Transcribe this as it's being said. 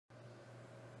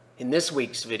In this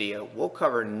week's video, we'll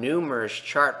cover numerous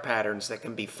chart patterns that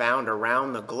can be found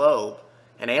around the globe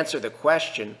and answer the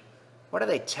question, what are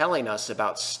they telling us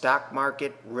about stock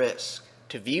market risk?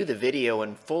 To view the video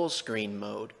in full screen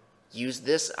mode, use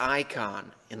this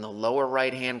icon in the lower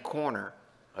right-hand corner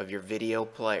of your video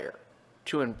player.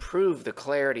 To improve the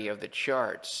clarity of the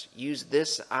charts, use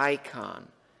this icon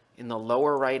in the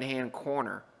lower right-hand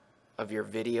corner of your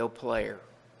video player.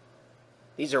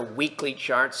 These are weekly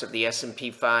charts of the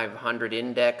S&P 500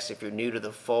 index. If you're new to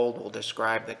the fold, we'll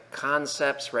describe the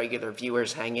concepts. Regular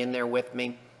viewers, hang in there with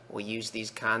me. We'll use these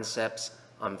concepts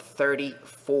on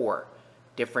 34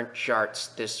 different charts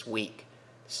this week.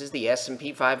 This is the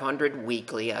S&P 500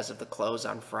 weekly as of the close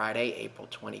on Friday, April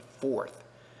 24th.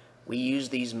 We use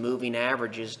these moving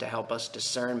averages to help us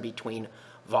discern between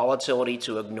volatility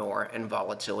to ignore and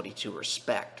volatility to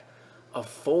respect. A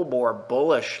full-bore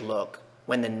bullish look,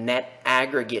 when the net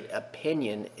aggregate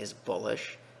opinion is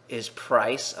bullish, is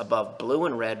price above blue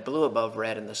and red, blue above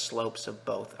red, and the slopes of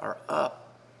both are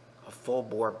up. A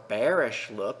full-bore bearish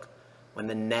look, when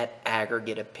the net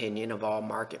aggregate opinion of all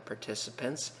market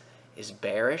participants is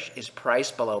bearish, is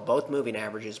price below both moving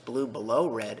averages, blue below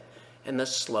red, and the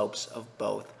slopes of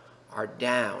both are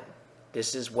down.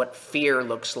 This is what fear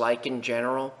looks like in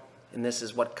general, and this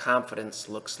is what confidence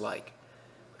looks like.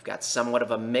 We've got somewhat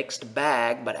of a mixed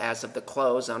bag, but as of the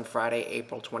close on Friday,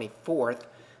 April 24th,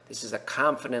 this is a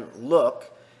confident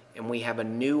look, and we have a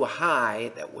new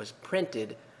high that was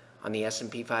printed on the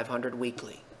S&P 500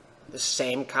 weekly. The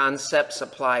same concepts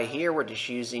apply here. We're just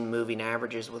using moving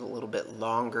averages with a little bit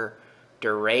longer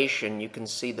duration. You can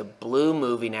see the blue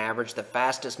moving average, the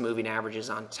fastest moving average, is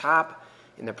on top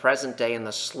in the present day, and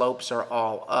the slopes are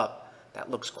all up. That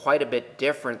looks quite a bit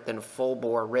different than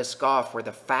full-bore risk-off, where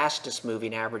the fastest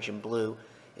moving average in blue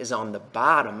is on the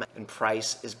bottom and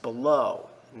price is below.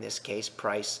 In this case,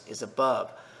 price is above.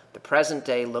 The present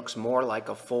day looks more like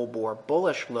a full-bore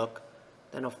bullish look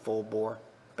than a full-bore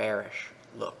bearish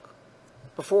look.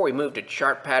 Before we move to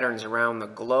chart patterns around the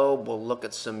globe, we'll look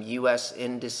at some U.S.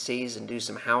 indices and do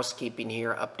some housekeeping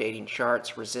here, updating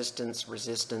charts, resistance,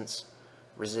 resistance,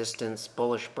 resistance,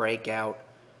 bullish breakout,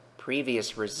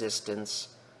 previous resistance.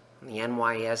 On the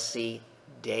NYSE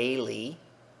daily,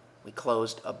 we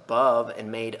closed above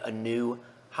and made a new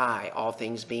high. All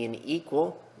things being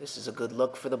equal, this is a good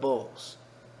look for the bulls.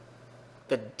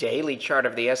 The daily chart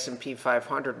of the S&P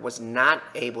 500 was not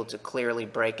able to clearly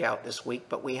break out this week,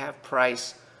 but we have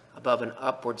price above an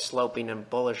upward sloping and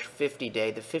bullish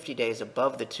 50-day. The 50-day is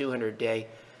above the 200-day,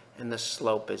 and the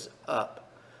slope is up.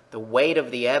 The weight of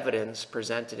the evidence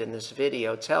presented in this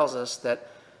video tells us that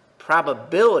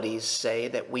probabilities say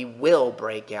that we will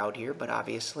break out here, but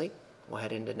obviously we'll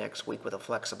head into next week with a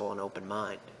flexible and open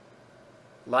mind.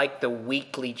 Like the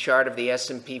weekly chart of the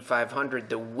S&P 500,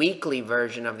 the weekly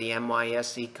version of the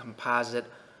NYSE composite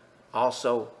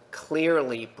also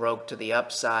clearly broke to the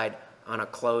upside on a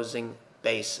closing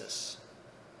basis.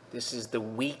 This is the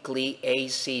weekly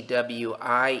ACWI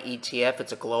ETF.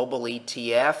 It's a global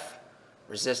ETF.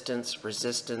 Resistance,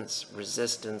 resistance,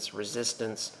 resistance,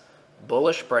 resistance,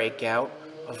 bullish breakout,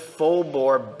 a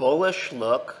full-bore bullish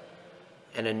look,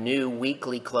 and a new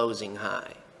weekly closing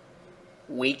high.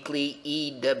 Weekly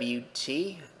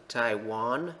EWT,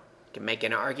 Taiwan. You can make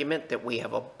an argument that we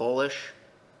have a bullish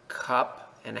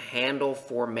cup and handle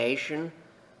formation.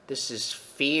 This is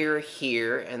fear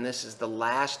here, and this is the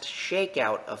last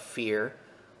shakeout of fear.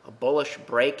 A bullish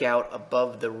breakout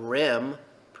above the rim.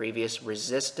 Previous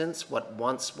resistance, what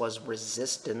once was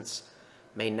resistance,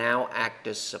 may now act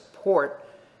as support.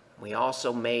 We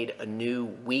also made a new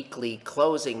weekly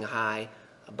closing high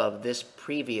above this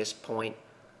previous point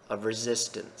of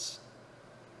resistance.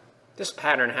 This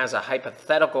pattern has a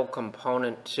hypothetical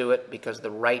component to it because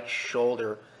the right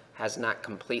shoulder has not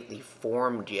completely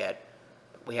formed yet.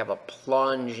 We have a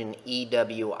plunge in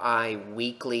EWI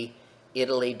weekly,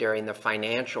 Italy during the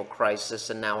financial crisis,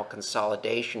 and now a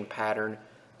consolidation pattern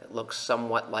that looks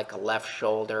somewhat like a left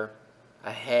shoulder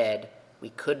ahead. We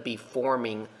could be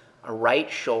forming a right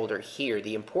shoulder here.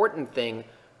 The important thing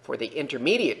for the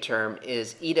intermediate term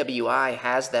is EWI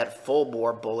has that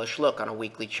full-bore bullish look on a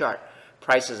weekly chart.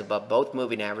 Price is above both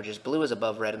moving averages, blue is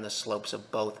above red, and the slopes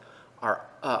of both are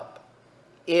up.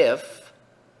 If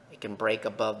it can break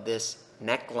above this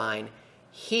neckline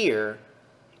here,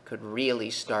 it could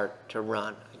really start to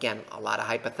run. Again, a lot of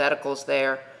hypotheticals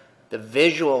there. The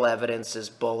visual evidence is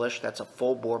bullish. That's a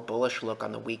full-bore bullish look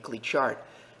on the weekly chart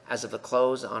as of the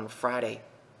close on Friday,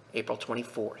 April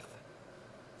 24th.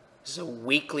 This is a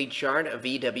weekly chart of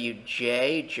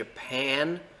EWJ,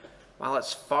 Japan. While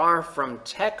it's far from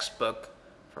textbook,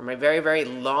 from a very, very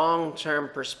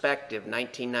long-term perspective,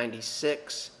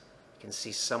 1996 can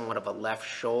see somewhat of a left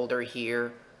shoulder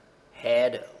here,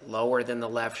 head lower than the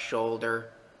left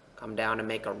shoulder, come down to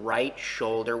make a right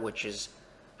shoulder, which is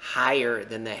higher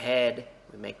than the head.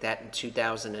 We make that in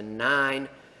 2009,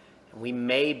 and we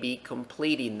may be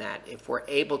completing that. If we're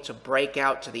able to break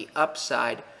out to the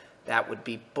upside, that would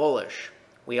be bullish.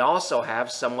 We also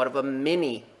have somewhat of a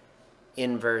mini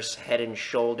inverse head and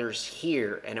shoulders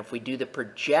here, and if we do the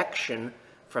projection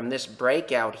from this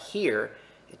breakout here,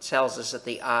 it tells us that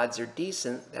the odds are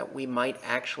decent that we might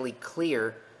actually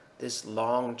clear this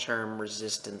long-term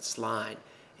resistance line.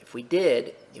 If we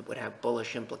did, it would have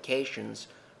bullish implications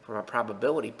from a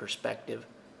probability perspective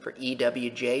for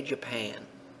EWJ Japan.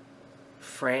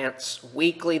 France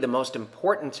weekly, the most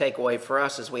important takeaway for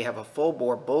us is we have a full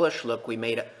bore bullish look. We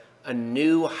made a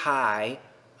new high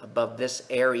above this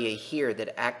area here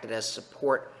that acted as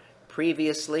support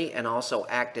previously and also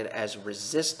acted as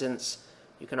resistance.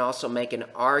 You can also make an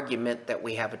argument that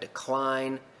we have a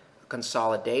decline, a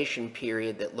consolidation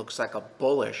period that looks like a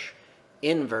bullish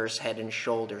inverse head and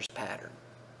shoulders pattern.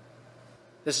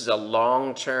 This is a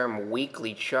long-term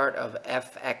weekly chart of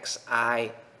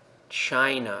FXI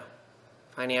China.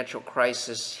 Financial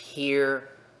crisis here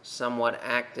somewhat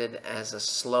acted as a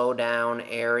slowdown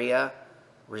area.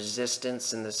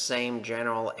 Resistance in the same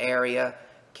general area.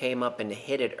 Came up and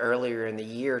hit it earlier in the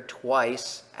year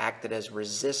twice, acted as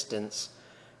resistance.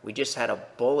 We just had a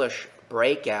bullish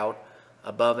breakout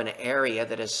above an area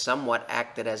that has somewhat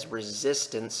acted as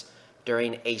resistance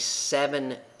during a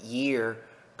 7-year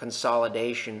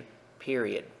consolidation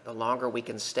period. The longer we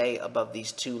can stay above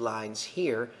these two lines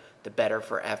here, the better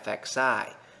for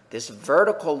FXI. This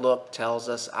vertical look tells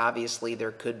us obviously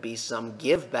there could be some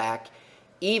give back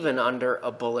even under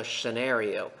a bullish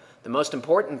scenario. The most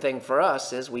important thing for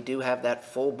us is we do have that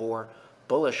full bore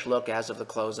bullish look as of the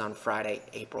close on Friday,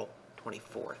 April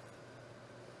 24th.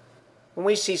 When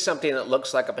we see something that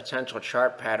looks like a potential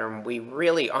chart pattern, we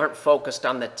really aren't focused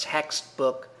on the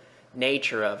textbook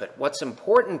nature of it. What's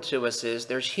important to us is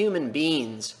there's human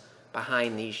beings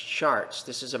behind these charts.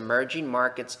 This is emerging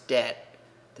markets debt.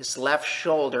 This left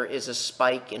shoulder is a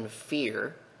spike in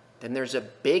fear. Then there's a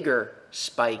bigger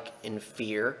spike in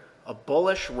fear, a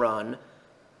bullish run.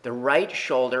 The right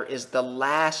shoulder is the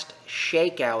last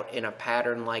shakeout in a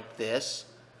pattern like this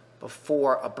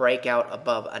before a breakout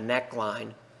above a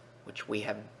neckline, which we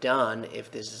have done if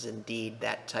this is indeed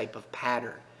that type of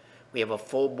pattern. We have a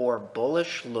full bore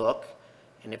bullish look,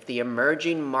 and if the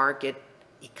emerging market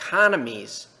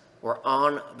economies were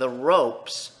on the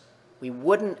ropes, we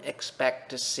wouldn't expect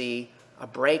to see a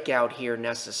breakout here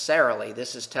necessarily.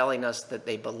 This is telling us that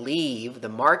they believe, the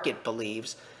market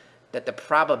believes, that the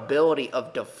probability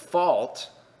of default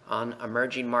on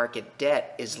emerging market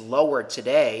debt is lower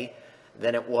today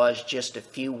than it was just a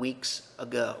few weeks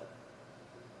ago.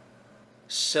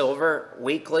 Silver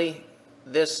weekly,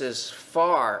 this is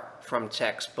far from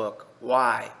textbook.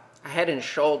 Why? A head and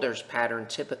shoulders pattern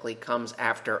typically comes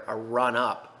after a run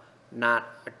up, not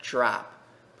a drop.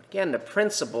 But again, the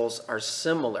principles are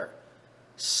similar.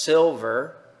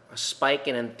 Silver, a spike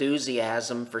in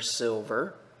enthusiasm for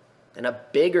silver, and a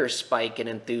bigger spike in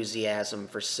enthusiasm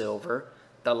for silver,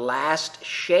 the last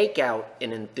shakeout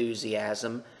in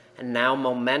enthusiasm, and now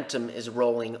momentum is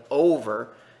rolling over,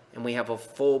 and we have a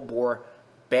full bore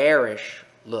bearish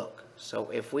look. So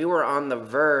if we were on the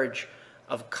verge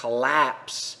of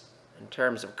collapse in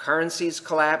terms of currencies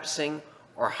collapsing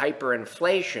or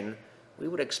hyperinflation, we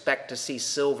would expect to see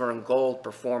silver and gold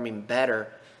performing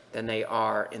better than they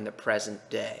are in the present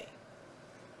day.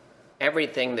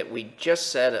 Everything that we just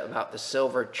said about the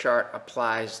silver chart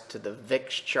applies to the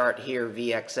VIX chart here,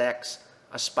 VXX,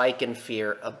 a spike in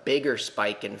fear, a bigger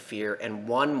spike in fear, and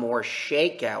one more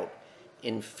shakeout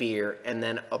in fear, and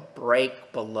then a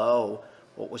break below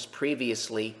what was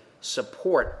previously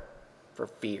support for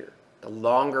fear. The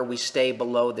longer we stay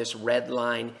below this red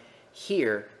line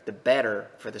here, the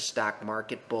better for the stock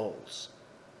market bulls.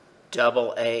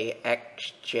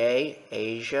 AAXJ,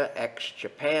 Asia x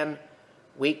Japan,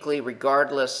 weekly,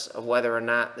 regardless of whether or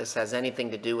not this has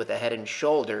anything to do with the head and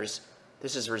shoulders,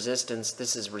 this is resistance,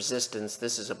 this is resistance,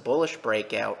 this is a bullish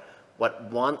breakout. What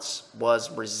once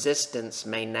was resistance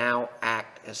may now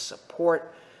act as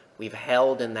support. We've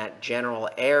held in that general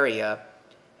area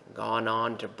and gone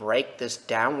on to break this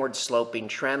downward sloping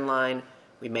trend line.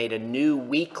 We made a new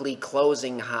weekly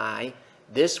closing high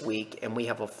this week, and we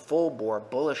have a full bore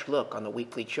bullish look on the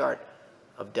weekly chart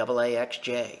of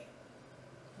AAXJ.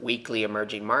 Weekly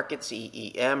emerging markets,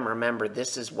 EEM. Remember,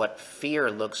 this is what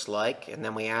fear looks like, and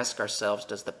then we ask ourselves,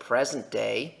 does the present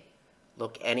day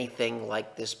look anything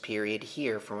like this period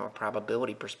here from a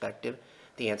probability perspective?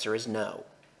 The answer is no.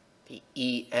 The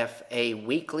EFA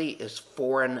weekly is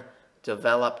foreign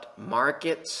developed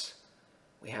markets.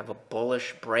 We have a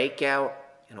bullish breakout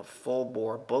and a full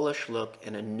bore bullish look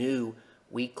and a new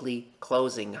weekly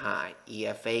closing high.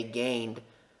 EFA gained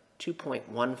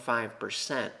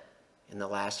 2.15% in the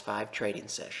last 5 trading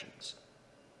sessions.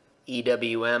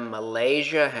 EWM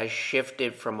Malaysia has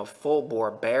shifted from a full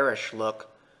bore bearish look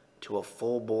to a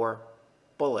full bore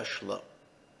bullish look.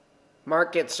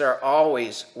 Markets are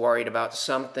always worried about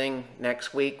something.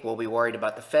 Next week we'll be worried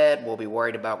about the Fed, we'll be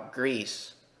worried about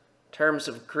Greece. In terms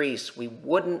of Greece, we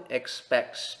wouldn't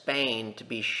expect Spain to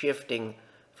be shifting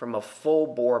from a full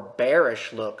bore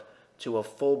bearish look to a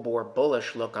full bore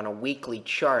bullish look on a weekly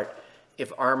chart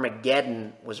if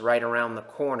Armageddon was right around the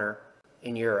corner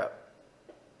in Europe.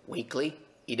 Weekly,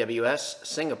 EWS,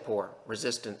 Singapore,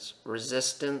 resistance,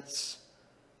 resistance,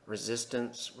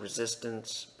 resistance,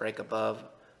 resistance, break above,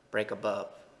 break above.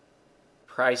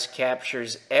 Price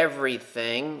captures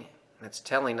everything. It's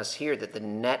telling us here that the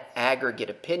net aggregate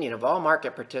opinion of all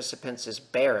market participants is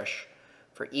bearish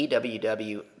for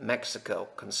EWW Mexico.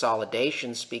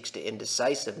 Consolidation speaks to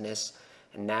indecisiveness,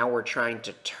 and now we're trying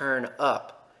to turn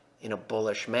up in a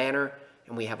bullish manner,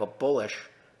 and we have a bullish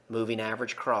moving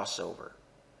average crossover.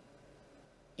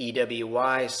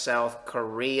 EWY South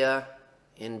Korea,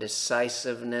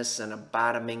 indecisiveness and a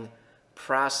bottoming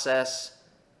process,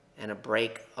 and a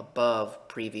break above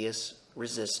previous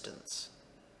resistance.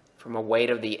 From a weight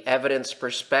of the evidence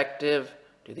perspective,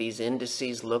 do these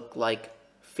indices look like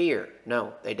fear?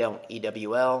 No, they don't.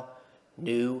 EWL,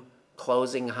 new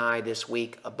closing high this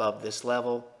week above this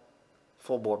level,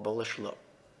 full bore bullish look.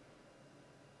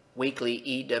 Weekly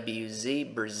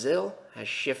EWZ Brazil has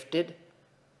shifted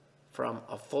from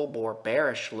a full bore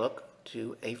bearish look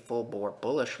to a full bore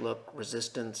bullish look.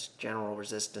 Resistance, general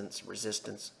resistance,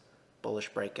 resistance, bullish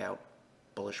breakout,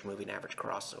 bullish moving average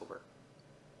crossover.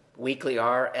 Weekly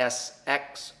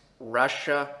RSX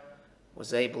Russia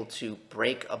was able to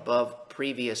break above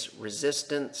previous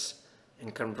resistance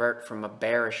and convert from a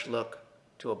bearish look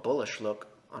to a bullish look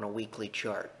on a weekly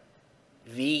chart.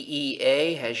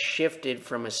 VEA has shifted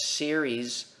from a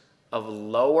series of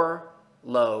lower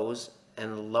lows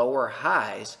and lower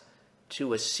highs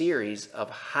to a series of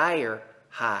higher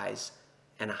highs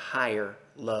and higher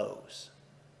lows.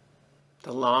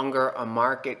 The longer a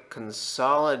market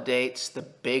consolidates, the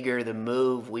bigger the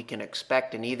move we can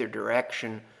expect in either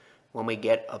direction when we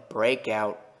get a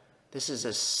breakout. This is a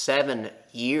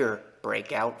 7-year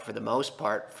breakout for the most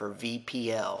part for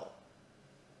VPL.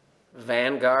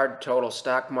 Vanguard Total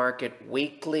Stock Market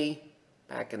weekly,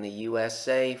 back in the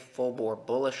USA, full bore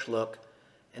bullish look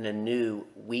and a new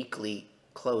weekly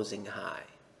closing high.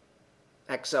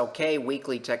 XLK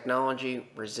weekly technology,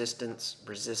 resistance,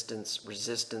 resistance,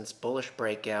 resistance, bullish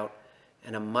breakout,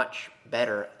 and a much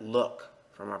better look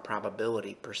from a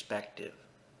probability perspective.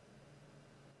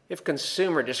 If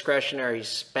consumer discretionary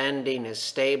spending is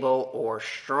stable or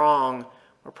strong,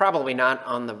 we're probably not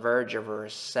on the verge of a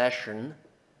recession.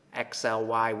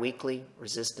 XLY weekly,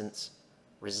 resistance,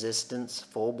 resistance,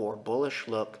 full bore bullish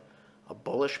look, a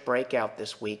bullish breakout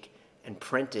this week, and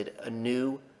printed a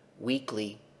new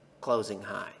weekly closing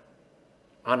high.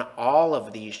 On all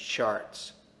of these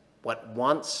charts, what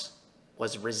once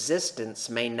was resistance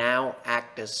may now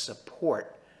act as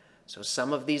support. So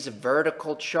some of these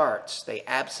vertical charts, they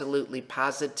absolutely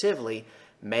positively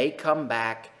may come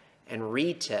back and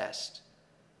retest,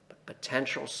 but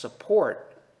potential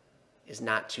support is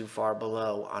not too far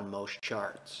below on most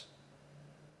charts.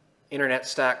 Internet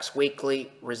stocks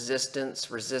weekly,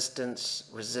 resistance, resistance,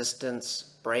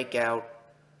 resistance, breakout,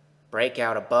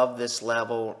 breakout above this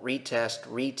level, retest,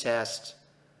 retest,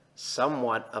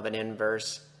 somewhat of an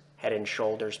inverse head and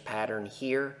shoulders pattern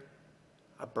here,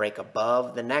 a break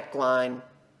above the neckline,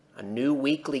 a new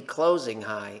weekly closing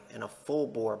high, and a full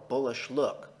bore bullish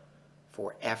look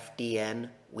for FDN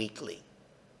weekly.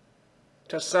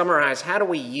 To summarize, how do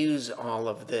we use all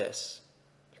of this?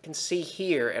 You can see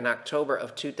here in October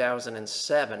of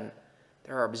 2007,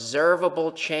 there are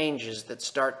observable changes that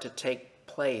start to take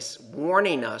place,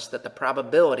 warning us that the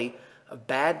probability of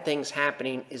bad things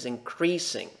happening is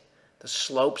increasing. The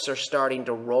slopes are starting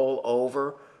to roll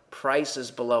over. Prices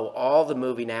below all the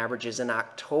moving averages in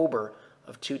October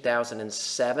of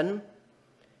 2007.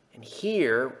 And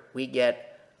here we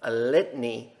get a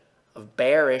litany of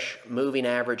bearish moving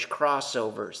average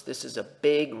crossovers. This is a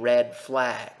big red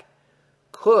flag.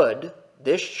 Could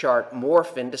this chart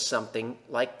morph into something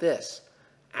like this?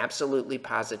 Absolutely,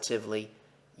 positively,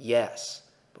 yes.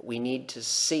 But we need to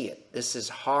see it. This is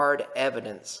hard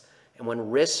evidence. And when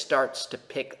risk starts to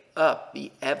pick up,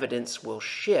 the evidence will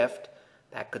shift.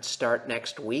 That could start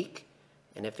next week.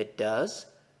 And if it does,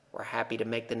 we're happy to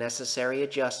make the necessary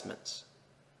adjustments.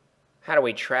 How do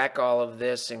we track all of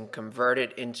this and convert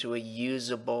it into a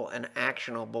usable and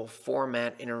actionable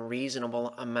format in a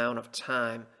reasonable amount of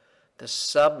time? The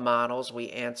submodels, we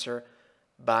answer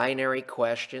binary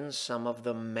questions, some of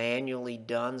them manually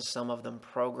done, some of them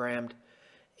programmed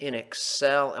in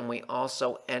Excel, and we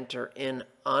also enter in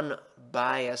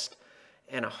unbiased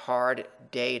and hard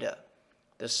data.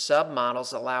 The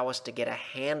submodels allow us to get a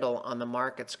handle on the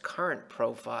market's current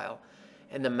profile,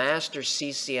 and the master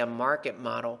CCM market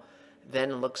model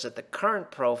then looks at the current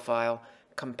profile,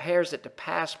 compares it to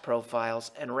past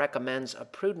profiles, and recommends a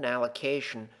prudent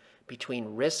allocation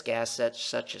between risk assets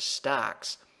such as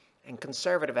stocks and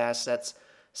conservative assets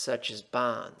such as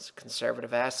bonds.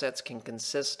 Conservative assets can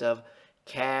consist of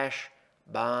cash,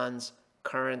 bonds,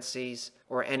 currencies,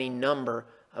 or any number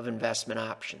of investment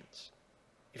options.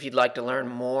 If you'd like to learn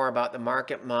more about the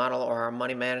market model or our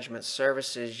money management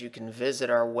services, you can visit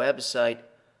our website,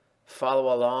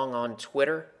 follow along on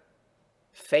Twitter,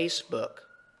 Facebook,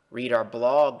 read our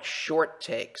blog short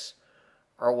takes,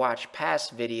 or watch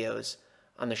past videos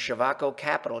on the Shivako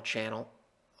Capital channel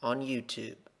on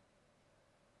YouTube.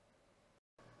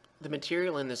 The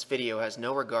material in this video has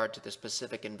no regard to the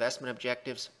specific investment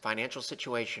objectives, financial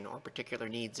situation, or particular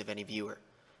needs of any viewer.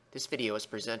 This video is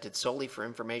presented solely for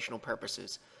informational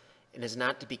purposes and is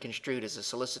not to be construed as a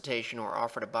solicitation or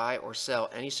offer to buy or sell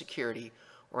any security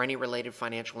or any related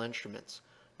financial instruments,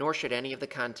 nor should any of the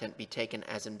content be taken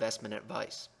as investment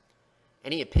advice.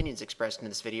 Any opinions expressed in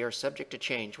this video are subject to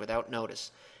change without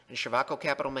notice, and Shivako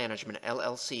Capital Management,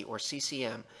 LLC, or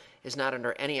CCM, is not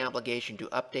under any obligation to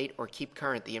update or keep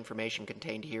current the information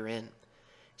contained herein.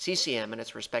 CCM and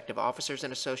its respective officers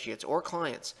and associates or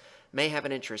clients may have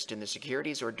an interest in the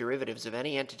securities or derivatives of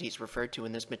any entities referred to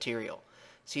in this material.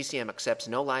 CCM accepts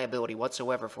no liability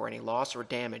whatsoever for any loss or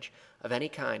damage of any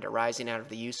kind arising out of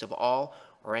the use of all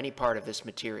or any part of this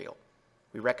material.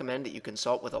 We recommend that you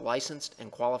consult with a licensed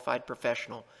and qualified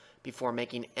professional before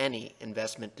making any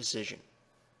investment decision.